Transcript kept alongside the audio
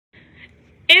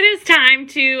It is time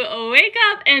to wake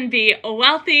up and be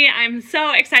wealthy. I'm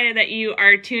so excited that you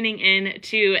are tuning in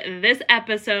to this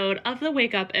episode of the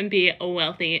Wake Up and Be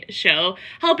Wealthy show,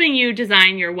 helping you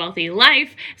design your wealthy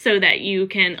life so that you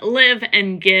can live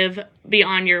and give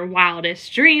beyond your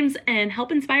wildest dreams and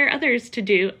help inspire others to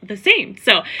do the same.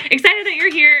 So excited that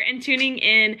you're here and tuning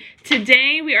in.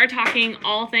 Today we are talking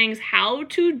all things how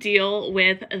to deal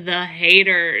with the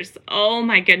haters. Oh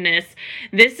my goodness.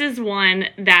 This is one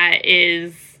that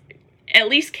is at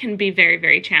least can be very,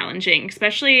 very challenging,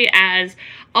 especially as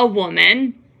a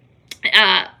woman.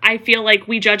 I feel like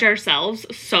we judge ourselves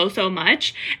so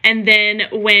much, and then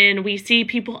when we see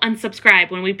people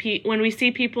unsubscribe, when we see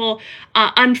people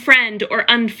unfriend or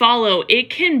unfollow,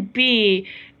 it can be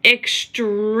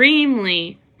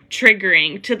extremely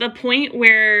triggering to the point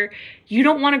where you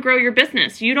don't want to grow your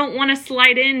business. You don't want to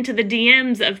slide into the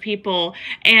DMs of people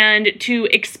and to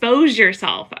expose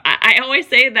yourself. I always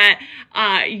say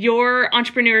that your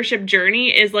entrepreneurship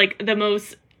journey is like the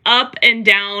most up and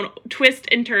down, twist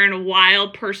and turn,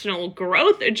 wild personal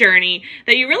growth journey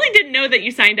that you really didn't know that you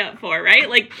signed up for, right?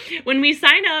 Like when we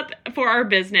sign up for our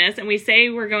business and we say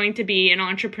we're going to be an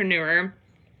entrepreneur,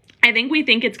 I think we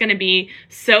think it's going to be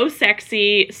so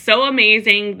sexy, so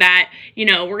amazing that,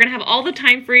 we're going to have all the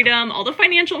time freedom, all the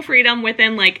financial freedom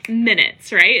within like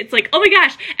minutes, right? It's like, oh my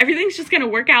gosh, everything's just going to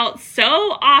work out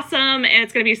so awesome and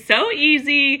it's going to be so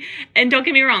easy. And don't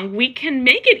get me wrong, we can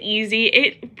make it easy.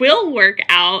 It will work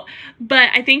out. But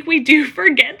I think we do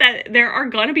forget that there are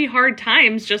going to be hard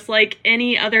times just like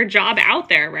any other job out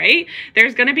there, right?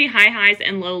 There's going to be high highs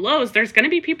and low lows. There's going to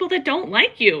be people that don't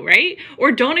like you, right?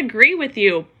 Or don't agree with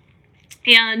you.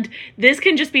 And this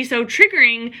can just be so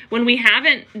triggering when we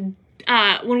haven't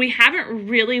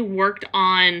really worked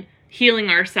on healing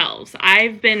ourselves.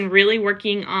 I've been really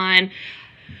working on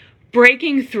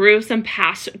breaking through some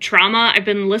past trauma. I've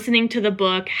been listening to the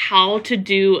book, How to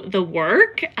Do the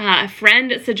Work. A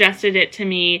friend suggested it to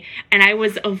me, and I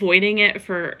was avoiding it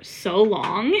for so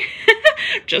long.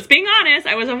 Just being honest,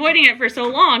 I was avoiding it for so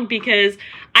long because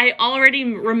I already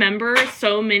remember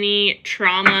so many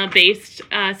trauma-based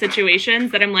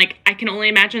situations that I'm like, I can only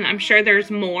imagine. I'm sure there's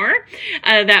more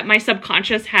that my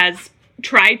subconscious has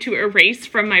tried to erase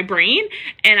from my brain,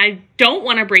 and I don't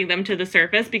want to bring them to the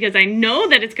surface because I know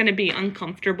that it's going to be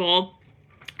uncomfortable.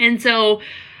 And so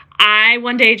I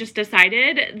one day just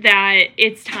decided that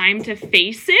it's time to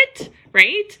face it,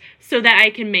 right? So that I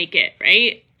can make it,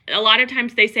 right? A lot of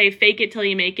times they say fake it till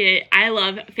you make it. I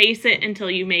love face it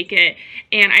until you make it.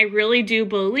 And I really do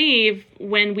believe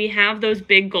when we have those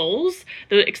big goals,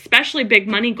 especially big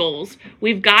money goals,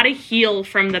 we've got to heal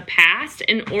from the past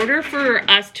in order for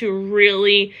us to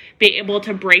really be able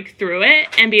to break through it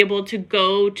and be able to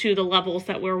go to the levels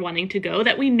that we're wanting to go,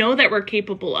 that we know that we're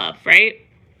capable of, right?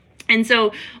 And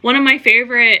so one of my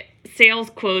favorite sales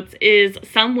quotes is,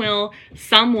 some will,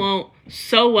 some won't,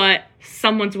 so what?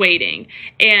 Someone's waiting.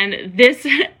 And this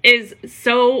is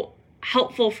so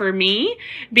helpful for me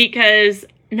because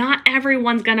not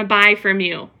everyone's going to buy from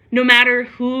you, no matter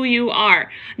who you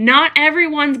are. Not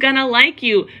everyone's going to like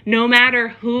you, no matter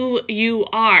who you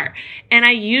are. And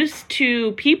I used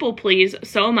to people please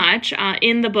so much.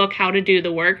 In the book, How to Do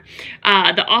the Work,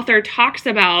 the author talks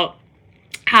about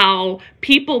how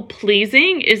people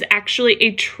pleasing is actually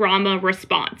a trauma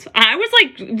response. I was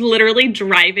like literally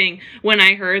driving when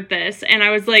I heard this, and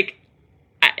I was like,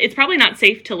 it's probably not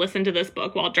safe to listen to this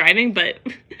book while driving, but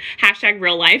hashtag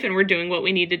real life, and we're doing what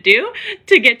we need to do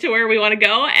to get to where we want to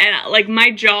go. And like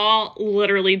my jaw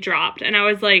literally dropped, and I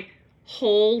was like,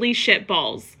 holy shit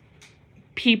balls.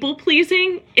 People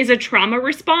pleasing is a trauma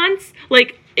response.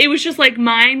 Like it was just like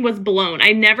mine was blown. I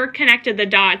never connected the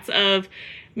dots of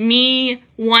me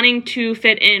wanting to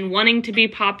fit in, wanting to be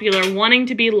popular, wanting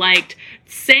to be liked,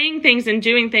 saying things and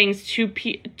doing things to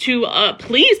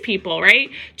please people, right?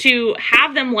 To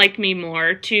have them like me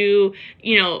more, to,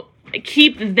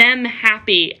 keep them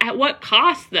happy. At what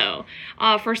cost though?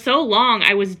 For so long,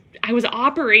 I was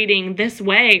operating this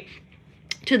way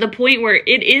to the point where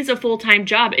it is a full-time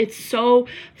job. It's so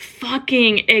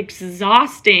fucking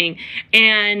exhausting.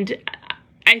 And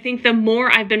I think the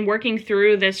more I've been working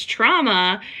through this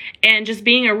trauma and just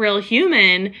being a real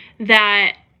human,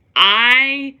 that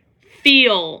I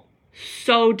feel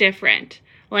so different.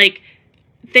 Like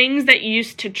things that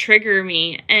used to trigger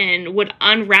me and would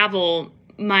unravel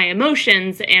my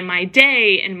emotions and my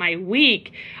day and my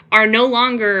week are no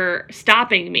longer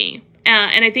stopping me.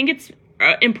 And I think it's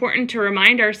important to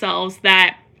remind ourselves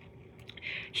that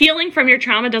healing from your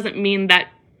trauma doesn't mean that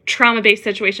trauma-based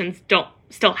situations don't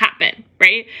still happen,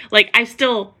 right? Like I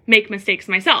still make mistakes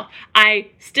myself. I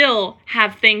still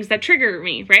have things that trigger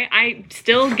me, right? I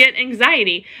still get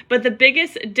anxiety. But the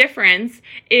biggest difference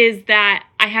is that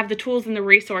I have the tools and the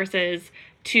resources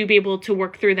to be able to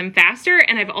work through them faster.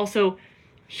 And I've also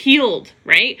healed,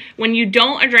 right? When you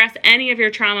don't address any of your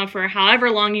trauma for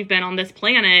however long you've been on this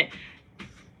planet,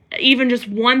 even just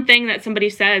one thing that somebody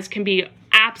says can be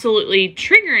absolutely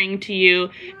triggering to you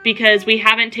because we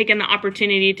haven't taken the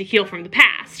opportunity to heal from the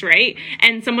past, right?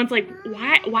 And someone's like,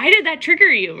 why did that trigger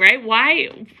you, right? Why?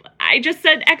 I just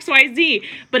said XYZ,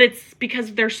 but it's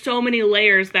because there's so many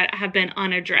layers that have been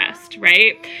unaddressed,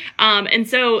 right? And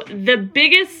so the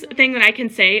biggest thing that I can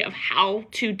say of how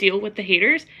to deal with the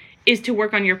haters is to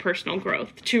work on your personal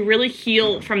growth, to really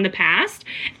heal from the past.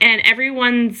 And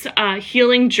everyone's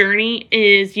healing journey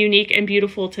is unique and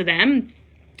beautiful to them.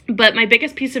 But my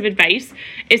biggest piece of advice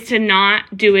is to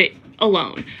not do it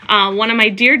alone. One of my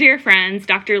dear, dear friends,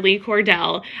 Dr. Lee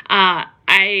Cordell,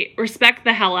 I respect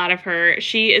the hell out of her.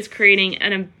 She is creating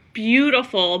a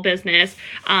beautiful business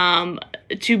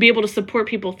to be able to support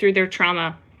people through their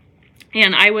trauma.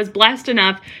 And I was blessed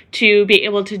enough to be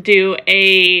able to do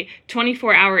a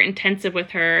 24-hour intensive with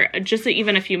her just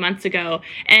even a few months ago,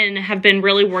 and have been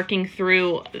really working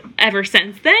through ever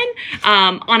since then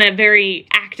on a very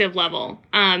active level.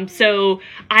 So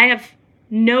I have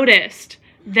noticed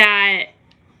that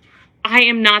I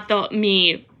am not the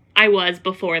me I was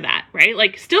before that, right?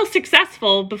 Like still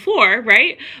successful before,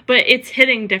 right? But it's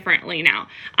hitting differently now.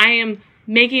 I am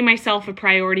making myself a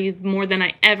priority more than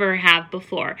I ever have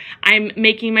before. I'm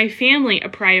making my family a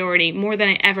priority more than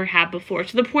I ever have before,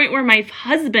 to the point where my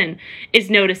husband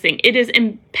is noticing. It is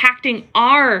impacting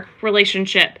our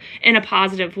relationship in a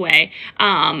positive way.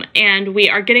 And we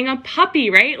are getting a puppy,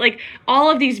 right? Like all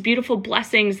of these beautiful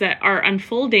blessings that are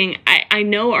unfolding, I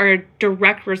know are a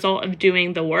direct result of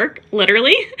doing the work,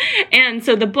 literally. And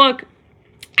so the book,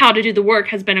 How to Do the Work,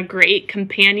 has been a great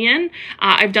companion.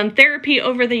 I've done therapy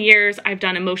over the years. I've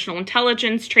done emotional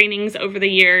intelligence trainings over the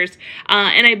years.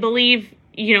 And I believe,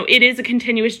 it is a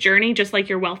continuous journey, just like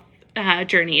your wealth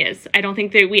journey is. I don't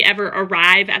think that we ever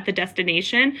arrive at the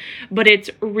destination, but it's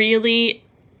really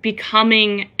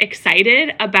becoming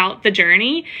excited about the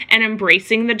journey and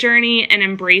embracing the journey and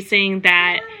embracing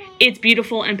that it's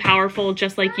beautiful and powerful,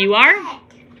 just like you are.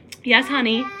 Yes,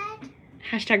 honey.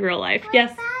 Hashtag real life.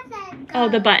 Yes. Oh,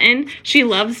 the button. She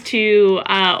loves to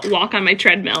walk on my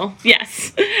treadmill.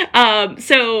 Yes.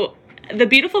 So the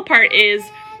beautiful part is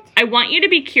I want you to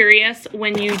be curious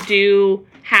when you do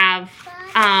have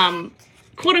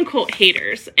quote unquote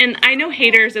haters. And I know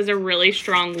haters is a really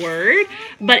strong word,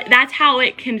 but that's how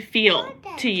it can feel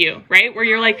to you, right? Where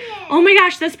you're like, oh my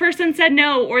gosh, this person said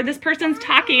no, or this person's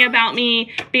talking about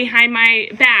me behind my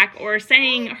back, or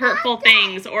saying hurtful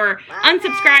things, or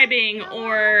unsubscribing,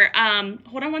 or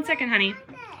hold on one second, honey.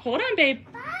 Hold on, babe.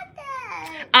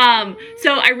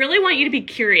 So I really want you to be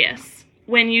curious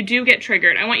when you do get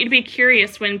triggered. I want you to be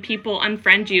curious when people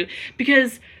unfriend you,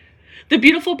 because the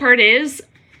beautiful part is,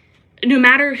 no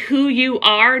matter who you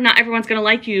are, not everyone's going to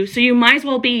like you. So you might as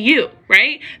well be you,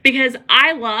 right? Because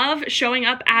I love showing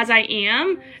up as I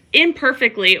am,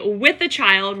 imperfectly, with a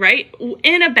child, right?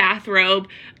 In a bathrobe,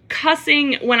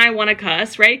 cussing when I want to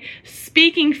cuss, right?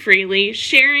 Speaking freely,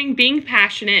 sharing, being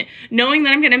passionate, knowing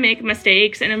that I'm going to make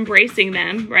mistakes and embracing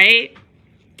them, right?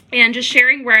 And just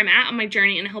sharing where I'm at on my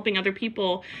journey and helping other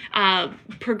people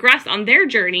progress on their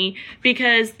journey.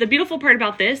 Because the beautiful part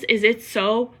about this is it's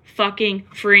so fucking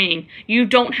freeing. You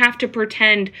don't have to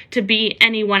pretend to be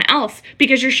anyone else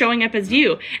because you're showing up as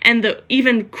you. And the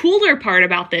even cooler part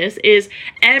about this is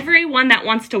everyone that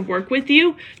wants to work with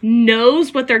you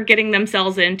knows what they're getting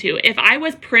themselves into. If I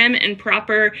was prim and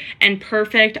proper and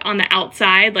perfect on the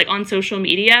outside, like on social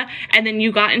media, and then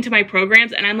you got into my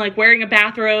programs and I'm like wearing a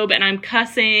bathrobe and I'm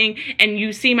cussing and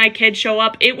you see my kid show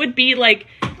up, it would be like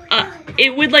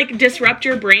it would like disrupt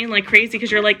your brain like crazy, because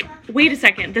you're like, wait a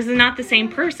second, this is not the same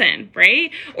person,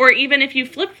 right? Or even if you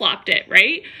flip-flopped it,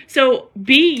 right? So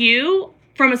be you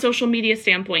from a social media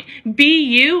standpoint. Be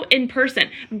you in person.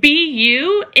 Be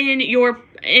you in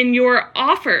your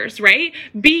offers, right?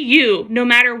 Be you no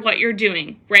matter what you're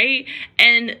doing, right?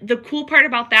 And the cool part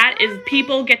about that is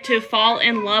people get to fall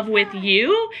in love with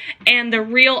you and the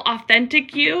real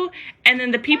authentic you. And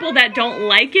then the people that don't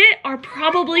like it are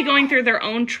probably going through their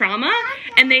own trauma,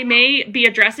 and they may be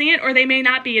addressing it or they may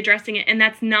not be addressing it. And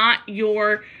that's not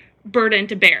your burden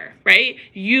to bear, right?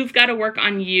 You've got to work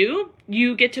on you.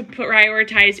 You get to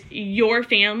prioritize your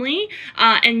family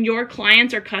and your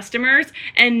clients or customers,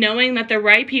 and knowing that the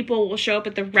right people will show up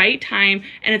at the right time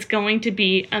and it's going to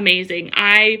be amazing.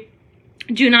 I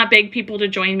do not beg people to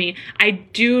join me. I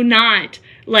do not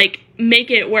like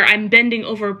make it where I'm bending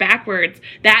over backwards.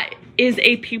 That is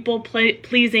a people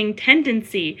pleasing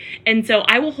tendency. And so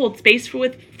I will hold space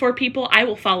for people. I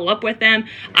will follow up with them.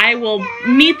 I will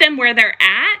meet them where they're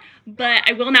at, but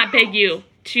I will not beg you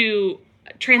to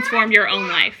transform your own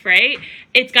life, right?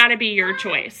 It's got to be your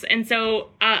choice. And so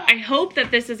I hope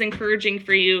that this is encouraging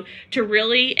for you to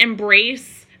really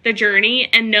embrace the journey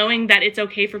and knowing that it's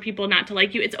okay for people not to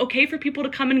like you. It's okay for people to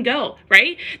come and go,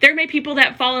 right? There may be people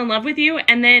that fall in love with you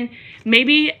and then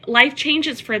maybe life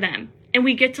changes for them. And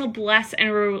we get to bless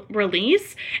and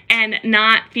release and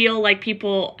not feel like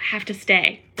people have to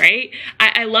stay, right?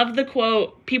 I love the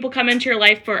quote, people come into your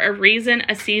life for a reason,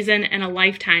 a season, and a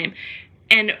lifetime.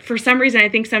 And for some reason, I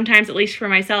think sometimes, at least for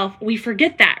myself, we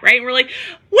forget that, right? We're like,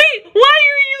 wait, why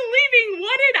are you leaving?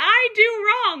 What did I do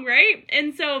wrong, right?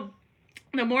 And so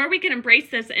the more we can embrace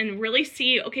this and really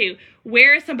see, okay,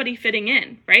 where is somebody fitting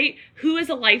in, right? Who is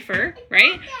a lifer,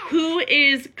 right? Who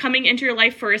is coming into your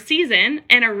life for a season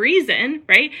and a reason,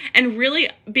 right? And really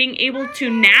being able to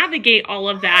navigate all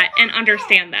of that and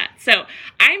understand that. So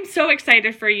I'm so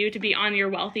excited for you to be on your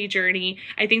wealthy journey.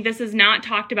 I think this is not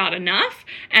talked about enough.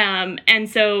 And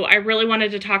so I really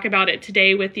wanted to talk about it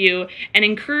today with you and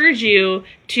encourage you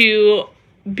to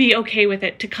be okay with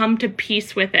it, to come to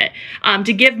peace with it,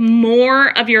 to give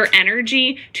more of your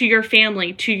energy to your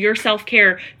family, to your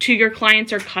self-care, to your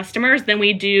clients or customers than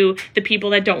we do the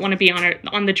people that don't want to be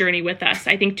on the journey with us.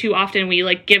 I think too often we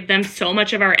like give them so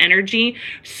much of our energy,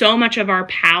 so much of our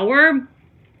power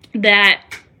that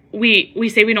we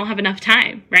say we don't have enough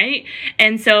time, right?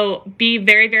 And so be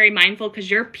very, very mindful because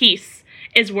your peace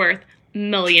is worth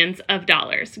millions of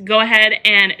dollars. Go ahead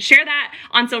and share that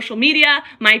on social media.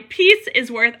 My peace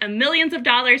is worth millions of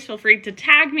dollars. Feel free to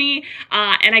tag me.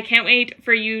 And I can't wait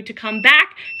for you to come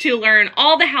back to learn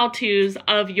all the how-tos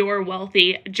of your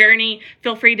wealthy journey.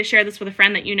 Feel free to share this with a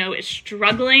friend that you know is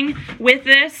struggling with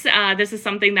this. This is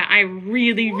something that I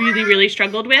really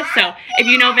struggled with. So if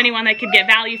you know of anyone that could get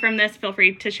value from this, feel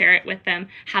free to share it with them.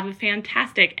 Have a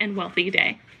fantastic and wealthy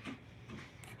day.